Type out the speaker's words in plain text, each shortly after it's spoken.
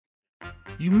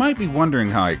You might be wondering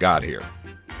how I got here.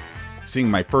 Seeing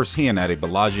my first hand at a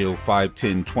Bellagio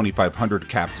 510 2500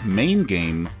 capped main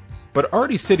game, but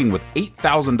already sitting with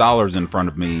 $8,000 in front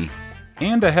of me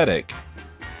and a headache.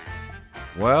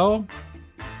 Well,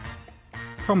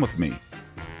 come with me.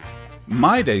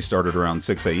 My day started around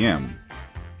 6 a.m.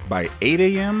 By 8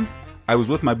 a.m., I was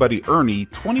with my buddy Ernie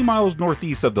 20 miles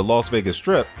northeast of the Las Vegas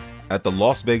Strip at the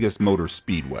Las Vegas Motor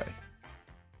Speedway.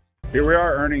 Here we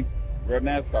are, Ernie. We're at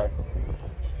Nascar.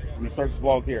 I'm gonna start the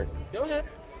vlog here. Go ahead.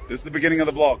 This is the beginning of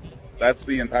the vlog. That's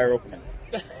the entire opening.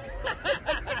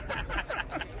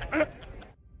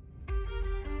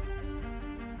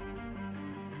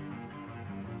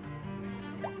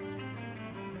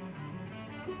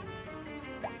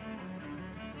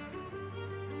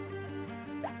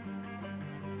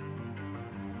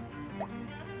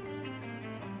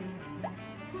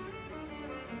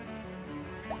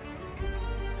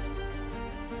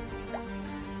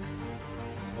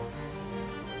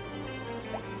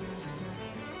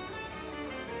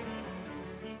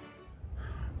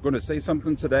 Going to say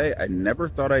something today I never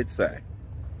thought I'd say.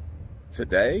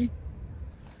 Today,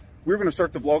 we're going to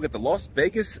start the vlog at the Las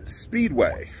Vegas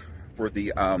Speedway for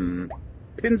the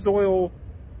Pennzoil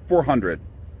 400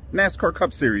 NASCAR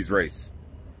Cup Series race.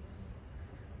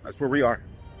 That's where we are.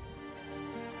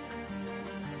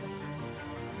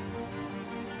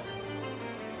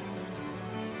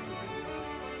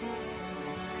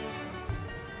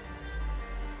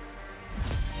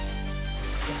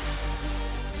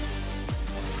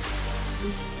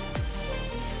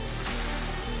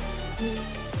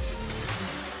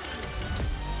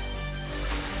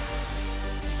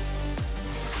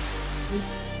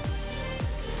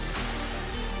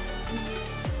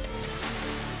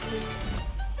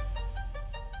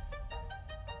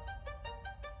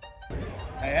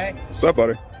 Hey, hey. What's up,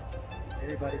 buddy?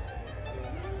 Hey, buddy.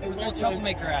 Where's that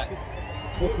troublemaker at?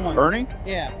 Which one? Ernie?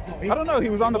 Yeah. I don't know.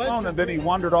 He was on the phone and then he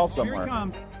wandered off somewhere. Here he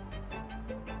comes.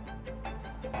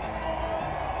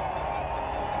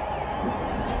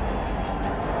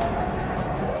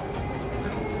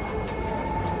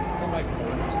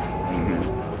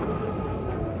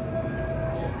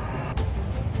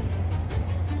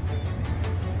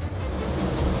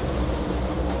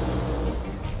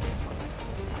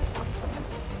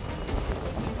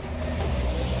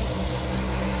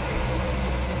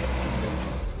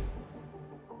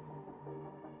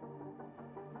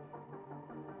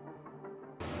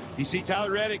 You see Tyler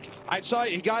Reddick, I saw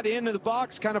he got into the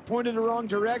box, kind of pointed in the wrong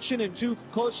direction and too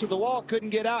close to the wall,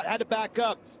 couldn't get out, had to back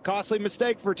up. Costly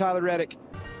mistake for Tyler Reddick.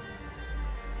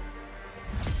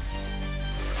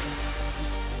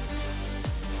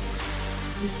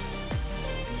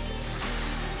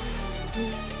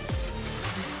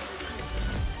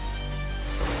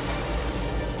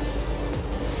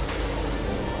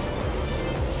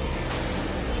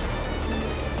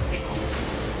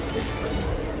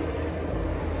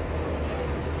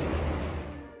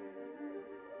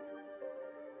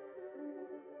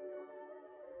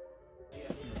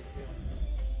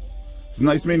 It's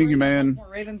nice meeting you, man.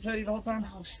 Ravens hoodie the whole time?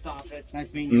 Oh, stop it.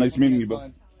 Nice meeting you. Nice meeting you,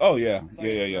 bud. Oh, yeah.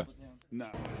 Yeah. No.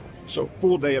 So,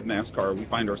 full day of NASCAR. We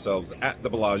find ourselves at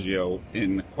the Bellagio,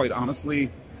 and quite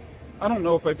honestly, I don't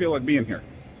know if I feel like being here.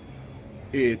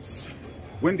 It's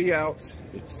windy out,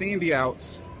 it's sandy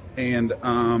out, and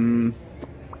I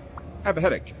have a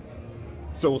headache.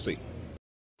 So we'll see.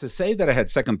 To say that I had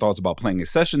second thoughts about playing a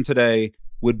session today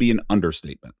would be an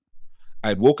understatement. I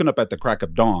had woken up at the crack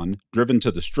of dawn, driven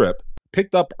to the Strip,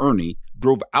 picked up Ernie,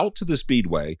 drove out to the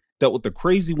Speedway, dealt with the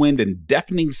crazy wind and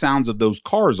deafening sounds of those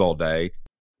cars all day,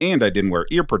 and I didn't wear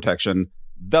ear protection,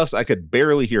 thus I could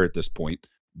barely hear at this point,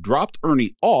 dropped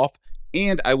Ernie off,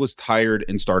 and I was tired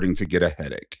and starting to get a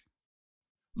headache.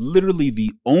 Literally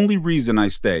the only reason I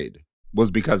stayed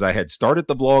was because I had started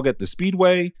the vlog at the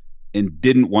Speedway and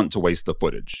didn't want to waste the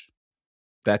footage.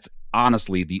 That's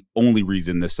honestly the only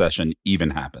reason this session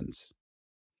even happens.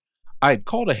 I had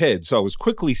called ahead, so I was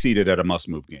quickly seated at a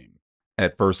must-move game.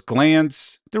 At first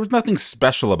glance, there was nothing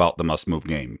special about the must-move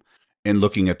game, and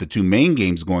looking at the two main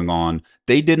games going on,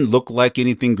 they didn't look like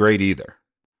anything great either.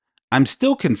 I'm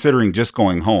still considering just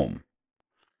going home.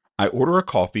 I order a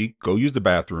coffee, go use the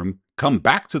bathroom, come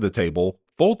back to the table,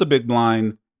 fold the big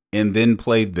blind, and then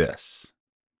play this.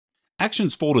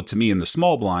 Action's folded to me in the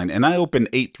small blind, and I open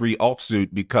 8-3 offsuit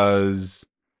because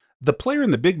the player in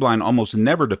the big blind almost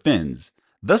never defends.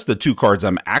 Thus, the two cards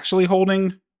I'm actually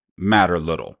holding matter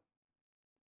little.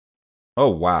 Oh,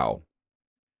 wow.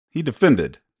 He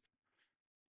defended.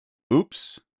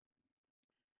 Oops.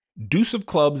 Deuce of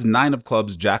clubs, nine of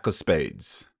clubs, jack of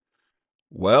spades.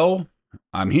 Well,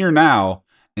 I'm here now,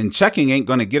 and checking ain't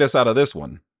going to get us out of this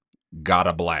one. Got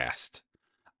a blast.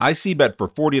 I see bet for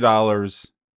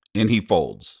 $40 and he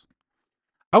folds.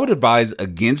 I would advise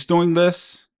against doing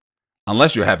this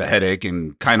unless you have a headache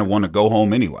and kind of want to go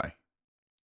home anyway.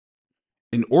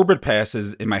 In orbit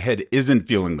passes and my head isn't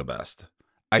feeling the best.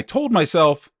 I told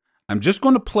myself I'm just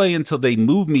going to play until they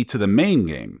move me to the main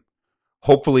game,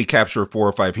 hopefully capture 4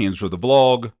 or 5 hands for the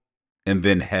vlog, and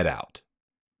then head out.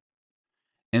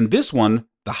 In this one,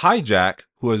 the hijack,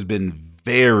 who has been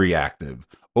very active,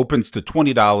 opens to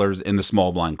 $20 and the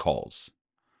small blind calls.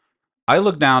 I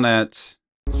look down at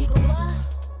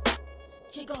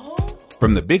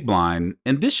from the big blind,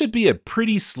 and this should be a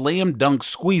pretty slam dunk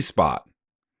squeeze spot.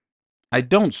 I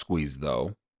don't squeeze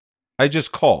though. I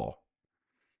just call.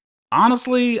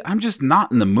 Honestly, I'm just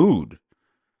not in the mood.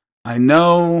 I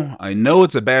know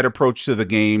it's a bad approach to the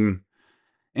game,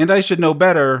 and I should know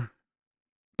better,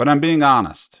 but I'm being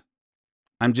honest.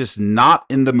 I'm just not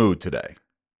in the mood today.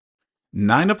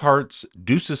 9 of hearts,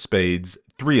 deuce of spades,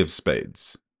 3 of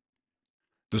spades.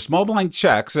 The small blind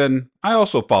checks, and I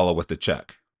also follow with the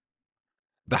check.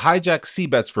 The hijack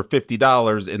c-bets for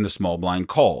 $50 and the small blind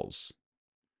calls.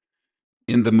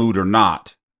 In the mood or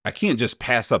not, I can't just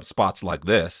pass up spots like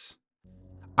this.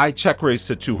 I check raise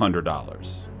to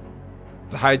 $200.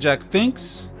 The hijack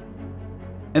thinks,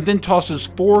 and then tosses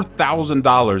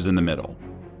 $4,000 in the middle.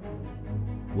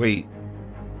 Wait,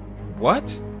 what?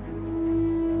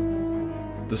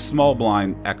 The small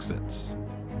blind exits.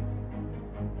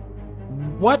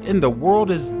 What in the world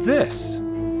is this?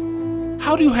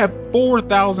 How do you have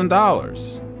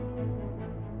 $4,000?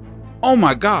 Oh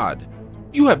my God,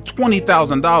 you have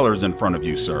 $20,000 in front of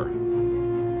you, sir.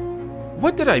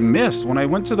 What did I miss when I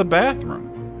went to the bathroom?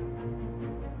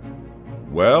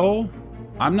 Well,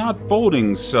 I'm not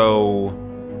folding, so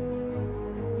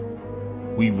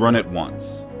we run it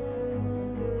once.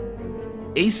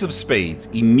 Ace of spades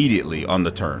immediately on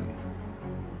the turn.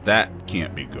 That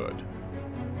can't be good.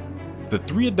 The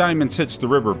 3 of diamonds hits the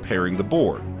river, pairing the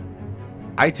board.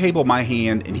 I table my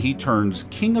hand and he turns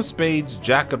king of spades,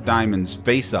 jack of diamonds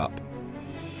face up.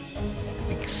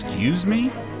 Excuse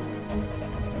me?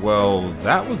 Well,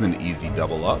 that was an easy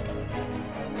double up.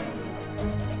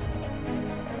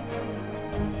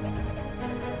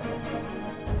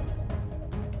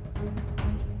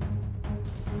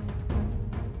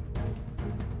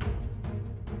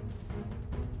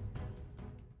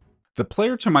 The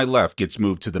player to my left gets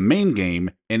moved to the main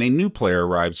game and a new player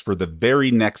arrives for the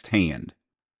very next hand.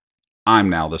 I'm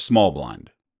now the small blind.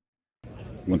 You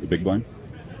want the big blind?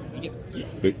 Yeah.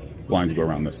 Big blinds go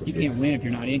around this way. You can't win if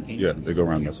you're not in. Yeah, they go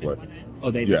around this way.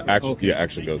 Oh, they yeah, actually, okay. yeah,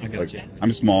 actually goes. Like,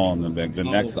 I'm small, and then the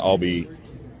next I'll be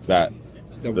that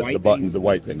the button, the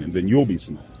white thing, and then you'll be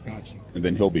small. Gotcha. And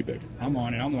then he'll be big. I'm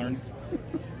on it. I'm learning.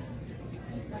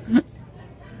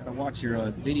 I watch your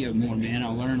video more, man.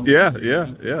 I'll learn. Yeah.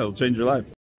 It'll change your life.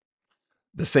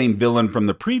 The same villain from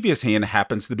the previous hand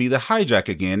happens to be the hijack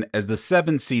again, as the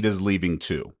 7 seed is leaving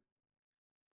too.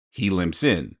 He limps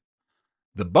in.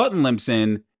 The button limps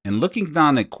in, and looking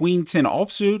down at Queen 10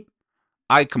 offsuit,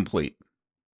 I complete.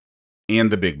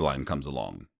 And the big blind comes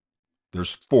along.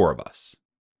 There's 4 of us.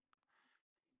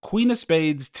 Queen of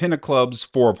spades, 10 of clubs,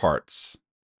 4 of hearts.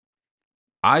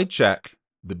 I check,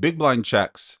 the big blind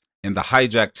checks, and the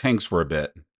hijack tanks for a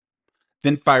bit,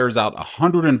 then fires out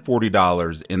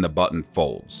 $140 and the button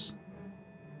folds.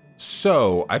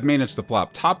 So I've managed to flop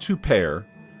top 2 pair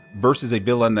versus a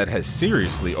villain that has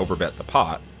seriously overbet the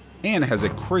pot and has a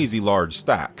crazy large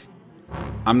stack.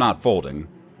 I'm not folding.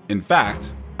 In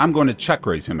fact, I'm going to check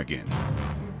raise him again.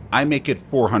 I make it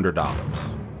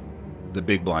 $400. The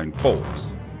big blind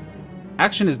folds.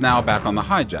 Action is now back on the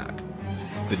hijack.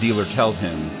 The dealer tells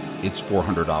him it's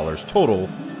 $400 total,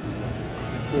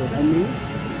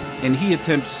 and he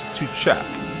attempts to check.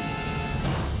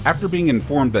 After being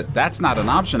informed that that's not an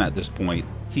option at this point,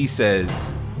 he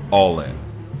says all in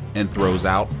and throws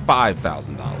out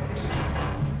 $5,000.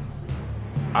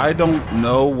 I don't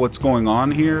know what's going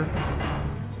on here,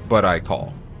 but I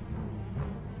call.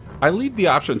 I leave the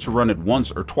option to run it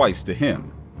once or twice to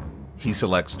him. He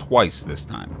selects twice this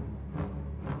time.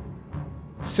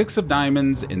 6 of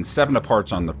diamonds and 7 of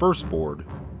hearts on the first board.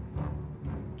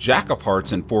 Jack of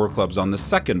hearts and 4 of clubs on the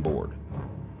second board.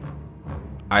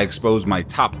 I expose my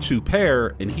top 2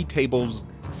 pair and he tables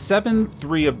 7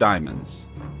 3 of diamonds.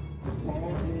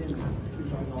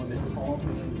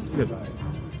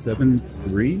 7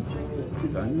 3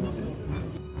 diamonds?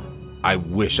 I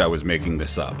wish I was making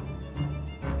this up.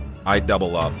 I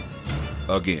double up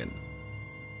again.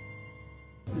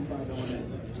 I'm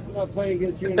not playing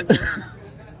against you anymore.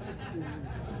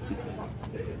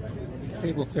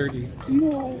 Table 30.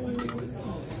 No.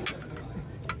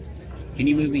 Can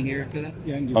you move me here for that?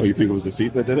 Oh, you think it was the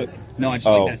seat that did it? No, I just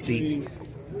like that seat.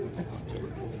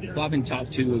 Flopping top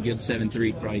two against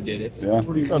 7-3 probably did it. Yeah,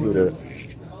 probably did it.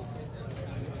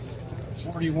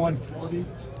 41-40.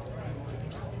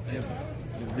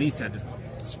 At least I just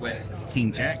sweat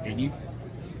King Jack, did you?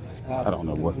 I don't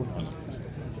know what.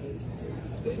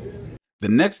 The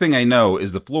next thing I know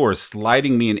is the floor is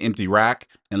sliding me an empty rack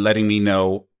and letting me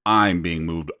know I'm being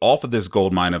moved off of this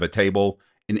gold mine of a table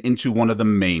and into one of the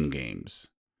main games.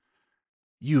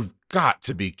 You've got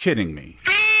to be kidding me.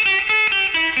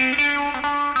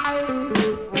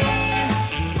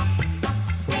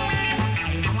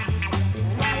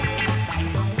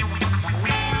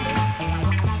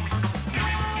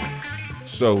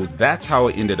 So that's how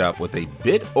I ended up with a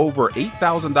bit over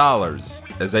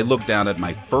 $8,000 as I look down at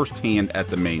my first hand at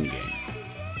the main game.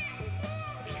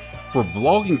 For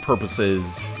vlogging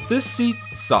purposes, this seat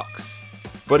sucks,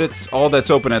 but it's all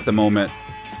that's open at the moment,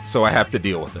 so I have to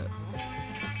deal with it.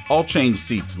 I'll change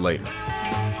seats later.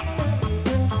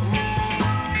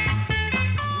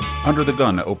 Under the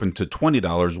Gun opened to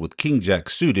 $20 with King Jack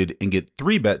suited and get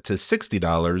 3-bet to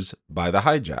 $60 by the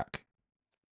hijack.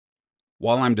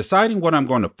 While I'm deciding what I'm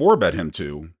going to 4-bet him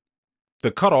to,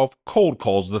 the cutoff cold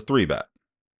calls the 3-bet.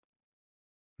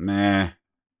 Nah,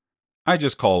 I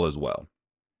just call as well.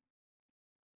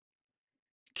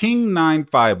 King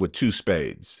 9-5 with 2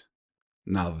 spades.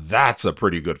 Now that's a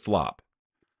pretty good flop.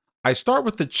 I start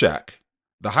with the check.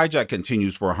 The hijack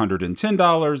continues for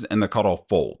 $110 and the cutoff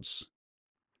folds.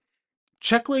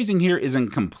 Check raising here isn't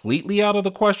completely out of the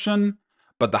question,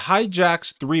 but the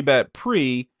hijack's 3-bet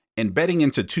pre and betting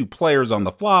into 2 players on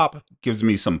the flop gives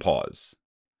me some pause.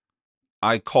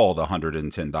 I called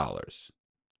 $110.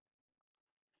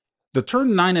 The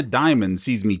turn 9 of diamonds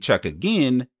sees me check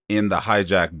again and the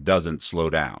hijack doesn't slow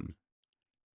down.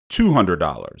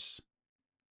 $200.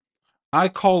 I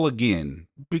call again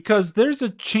because there's a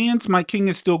chance my king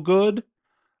is still good,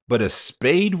 but a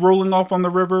spade rolling off on the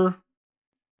river,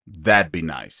 that'd be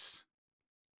nice.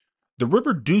 The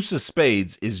river deuce of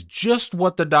spades is just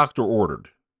what the doctor ordered.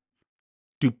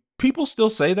 Do people still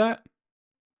say that?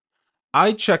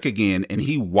 I check again and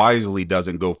he wisely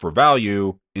doesn't go for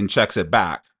value and checks it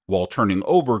back while turning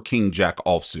over King Jack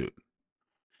offsuit.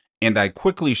 And I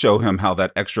quickly show him how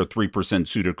that extra 3%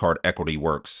 suited card equity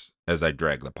works as I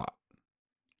drag the pot.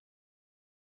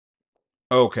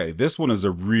 Okay, this one is a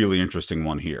really interesting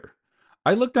one here.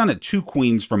 I look down at 2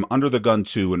 queens from Under the Gun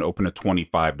 2 and open at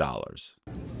 $25.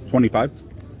 25?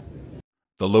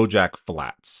 The low jack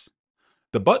flats.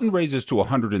 The button raises to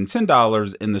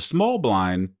 $110 and the small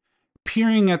blind,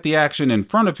 peering at the action in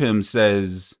front of him,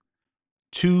 says,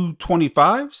 2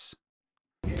 25s?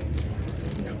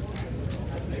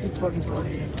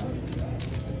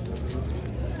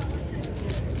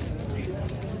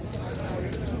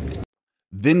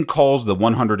 Then calls the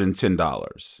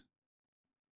 $110.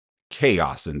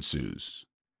 Chaos ensues.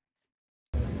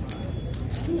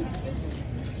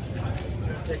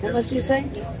 What much you say?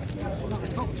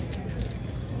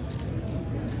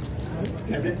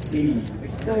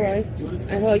 All right.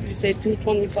 I heard you say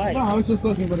 225. No, I was just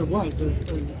looking what it was.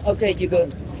 Okay, you go.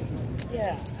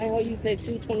 Yeah, I heard you say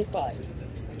 225.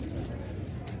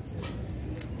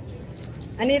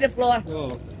 I need a floor. Oh,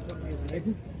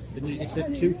 you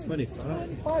said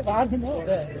 225? I don't know.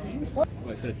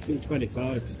 I said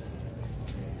 225.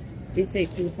 He say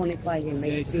 225 and Yeah,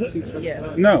 make you said 225.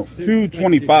 Yeah. No, 2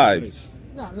 25s.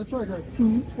 Yeah, that's right.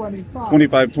 225.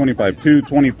 25, 25, 2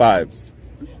 25s.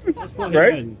 That's what he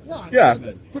Right? meant. Yeah.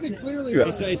 Pretty clearly. Yeah.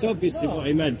 It's obviously what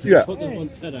he meant. Yeah. Put the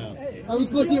 110 out. I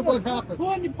was looking at what happened.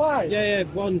 25. Yeah,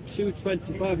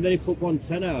 225, and then he put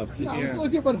 110 out. Yeah, I was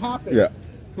looking at what happened. Yeah.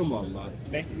 Come on, lad.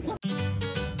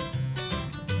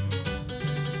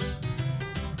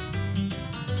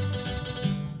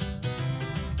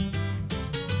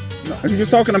 He was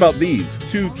talking about these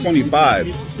 2 25s.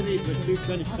 He just need the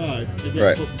 225, and then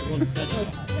Right. put the 110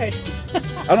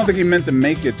 out. I don't think he meant to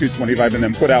make it 225 and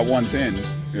then put out 110.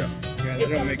 Yeah.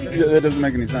 Yeah, that doesn't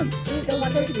make any sense.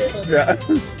 Yeah.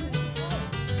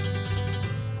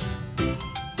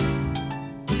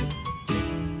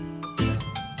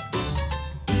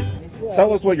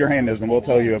 Tell us what your hand is, and we'll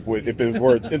tell you if it's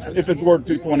worth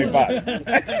 225.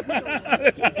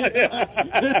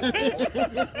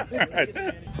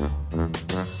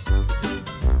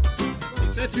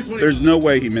 There's no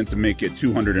way he meant to make it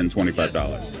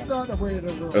 $225. It's not a way to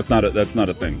roll. That's not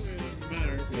a thing.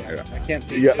 I can't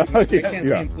see. Yeah, I can't yeah, see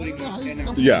yeah. him putting it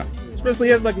in. Yeah. Especially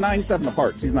he has like 9-7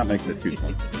 parts. He's not making it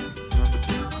 220.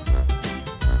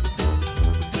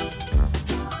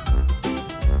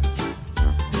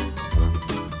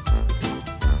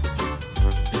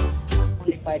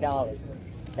 $25.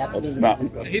 That That's means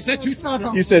not. He said two.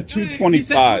 He said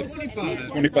 225.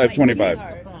 25, 25.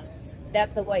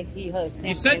 that's the way he heard.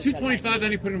 He said 225,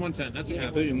 then he put in 110. That's what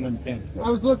happened. I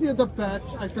was looking at the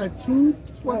bets. I said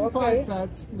 225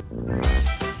 bets.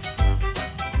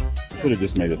 Should have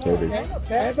just made it 30. I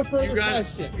have a further You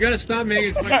question. gotta stop making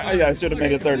it 25. Yeah, I should have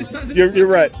made it 30. You're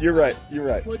right. You're right. You're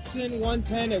right. Puts in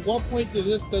 110. At what point does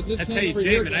this I pay you,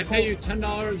 Jamin, I pay you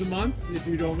 $10 a month if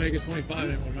you don't make it 25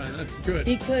 anymore, man. That's good.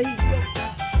 Because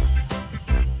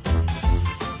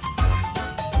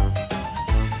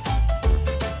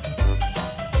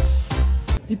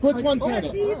He puts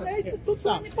 110 in.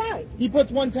 Stop. He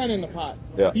puts 110 in the pot.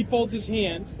 Yeah. He folds his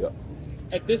hand. Yeah.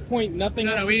 At this point, nothing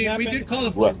No, else we has happened. did call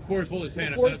it What? before he folded his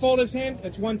hand. Before he fold his hand,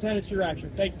 it's 110. It's your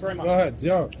action. Thank you very much. Go ahead,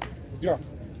 yo.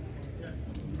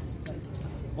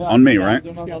 On me, right?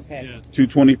 okay. Yeah.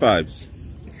 225s.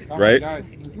 Right?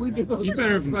 You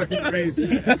better fucking raise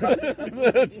it.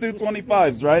 That's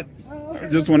 225s, right? I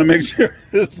just want to make sure.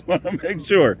 Just want to make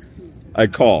sure. I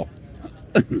call.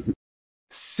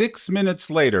 6 minutes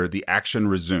later, the action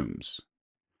resumes.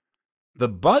 The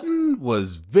button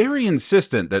was very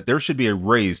insistent that there should be a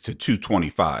raise to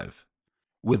 225.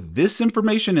 With this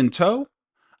information in tow,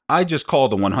 I just call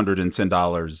the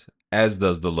 $110, as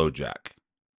does the low jack.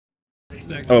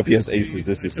 Oh, if he has aces,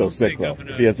 this is so sick, though.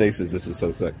 If he has aces, this is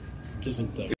so sick.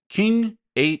 King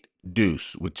 8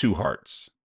 deuce with 2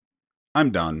 hearts. I'm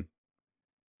done.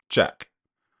 Check.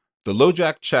 The low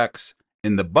jack checks,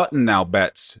 and the button now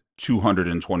bets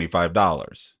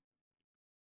 $225.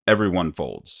 Everyone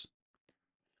folds.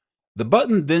 The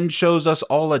button then shows us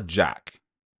all a jack.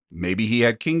 Maybe he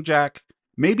had king jack.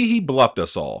 Maybe he bluffed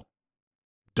us all.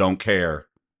 Don't care.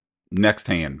 Next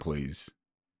hand, please.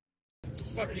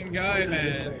 Fucking guy,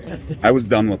 man. I was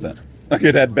done with it. Like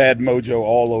it had bad mojo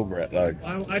all over it. Like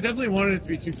I definitely wanted it to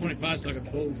be 225 so I could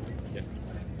fold.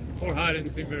 Four high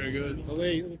didn't seem very good.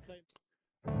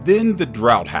 then the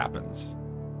drought happens.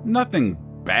 Nothing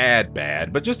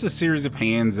bad, but just a series of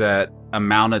hands that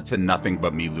amounted to nothing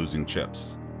but me losing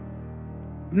chips.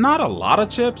 Not a lot of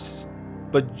chips,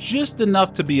 but just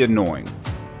enough to be annoying.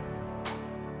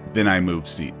 Then I move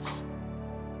seats.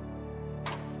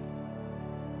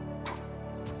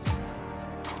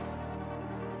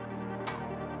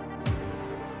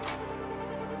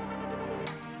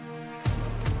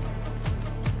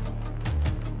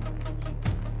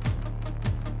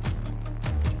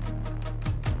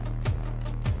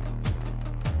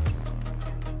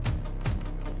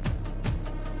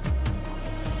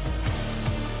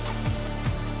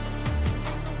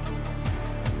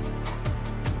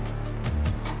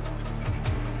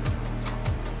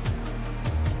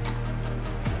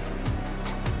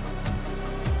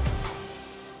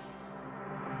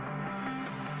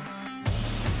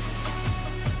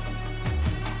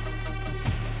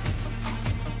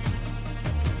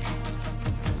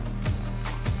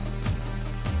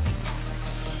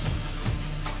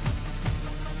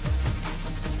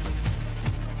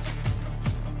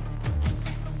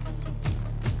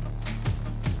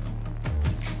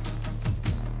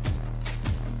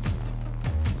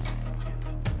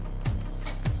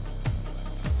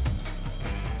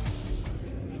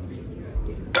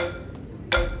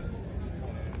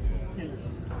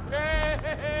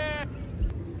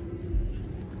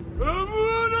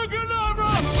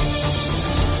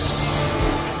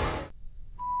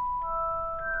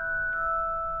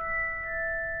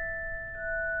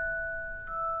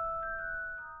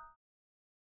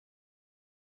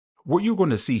 What you're going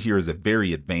to see here is a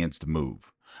very advanced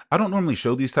move. I don't normally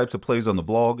show these types of plays on the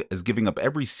vlog, as giving up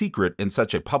every secret in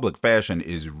such a public fashion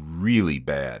is really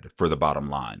bad for the bottom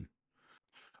line.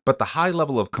 But the high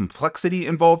level of complexity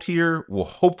involved here will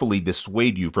hopefully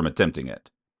dissuade you from attempting it.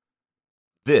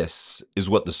 This is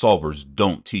what the solvers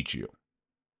don't teach you.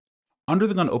 Under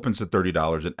the gun opens to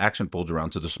 $30 and action folds around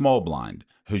to the small blind,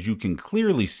 as you can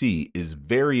clearly see is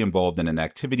very involved in an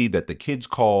activity that the kids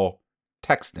call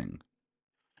texting.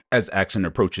 As action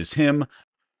approaches him,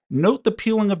 note the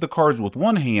peeling of the cards with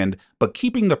one hand, but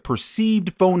keeping the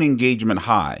perceived phone engagement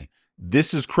high.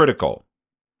 This is critical.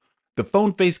 The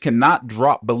phone face cannot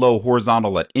drop below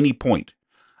horizontal at any point.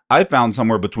 I found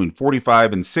somewhere between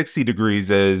 45 and 60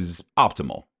 degrees as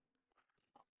optimal.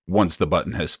 Once the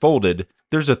button has folded,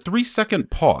 there's a 3-second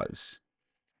pause.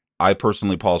 I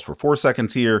personally pause for 4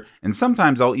 seconds here, and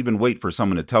sometimes I'll even wait for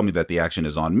someone to tell me that the action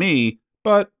is on me,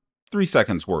 but 3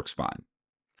 seconds works fine.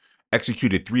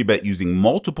 Execute a 3-bet using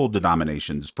multiple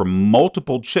denominations from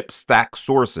multiple chip stack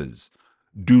sources.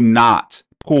 Do not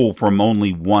pull from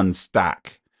only one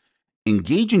stack.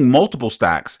 Engaging multiple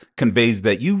stacks conveys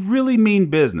that you really mean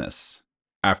business.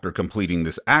 After completing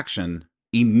this action,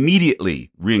 immediately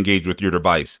re-engage with your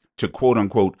device to quote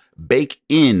unquote bake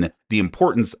in the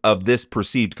importance of this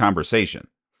perceived conversation.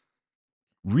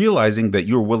 Realizing that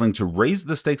you're willing to raise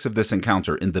the stakes of this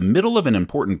encounter in the middle of an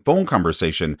important phone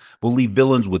conversation will leave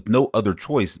villains with no other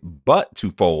choice but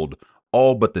to fold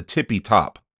all but the tippy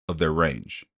top of their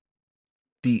range.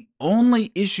 The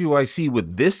only issue I see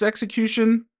with this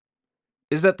execution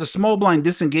is that the small blind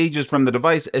disengages from the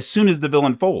device as soon as the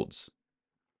villain folds.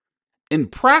 In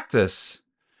practice,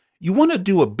 you want to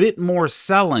do a bit more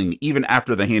selling even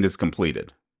after the hand is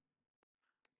completed.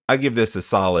 I give this a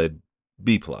solid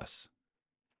B+.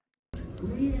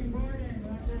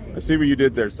 I see what you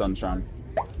did there, Sunshine.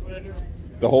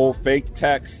 The whole fake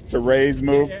text to raise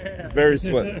move. Very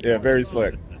slick. Yeah, very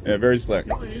slick. Yeah, very slick.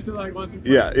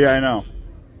 Yeah, I know.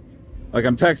 Like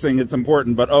I'm texting, it's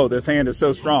important, but oh, this hand is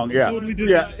so strong. Yeah,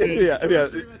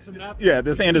 yeah.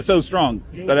 This hand is so strong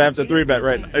that I have to 3-bet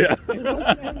right. Yeah.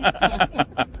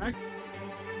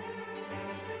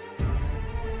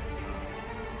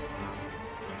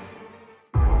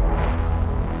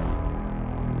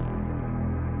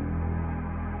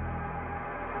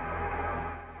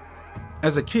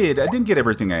 As a kid, I didn't get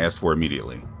everything I asked for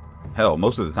immediately. Hell,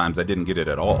 most of the times I didn't get it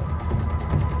at all.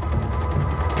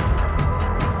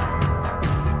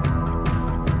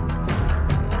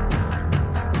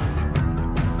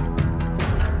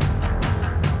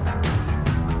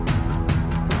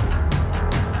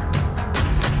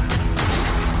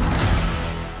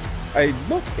 I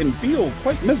look and feel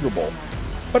quite miserable,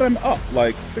 but I'm up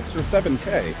like 6 or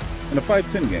 7K in a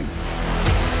 5-10 game.